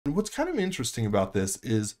And what's kind of interesting about this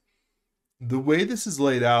is the way this is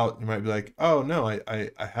laid out. You might be like, oh no, I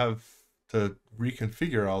have to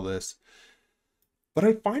reconfigure all this. But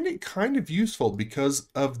I find it kind of useful because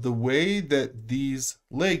of the way that these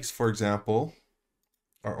legs, for example,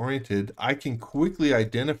 are oriented. I can quickly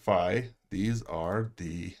identify these are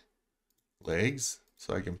the legs,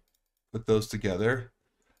 so I can put those together,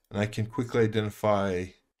 and I can quickly identify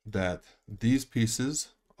that these pieces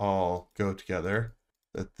all go together,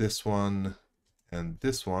 that this one and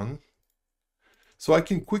this one. So I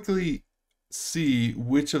can quickly see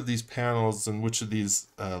which of these panels and which of these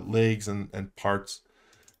legs and parts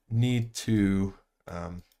need to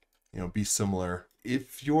be similar.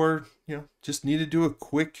 If you're just need to do a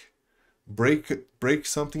quick break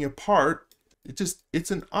something apart,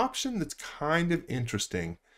 it's an option that's kind of interesting.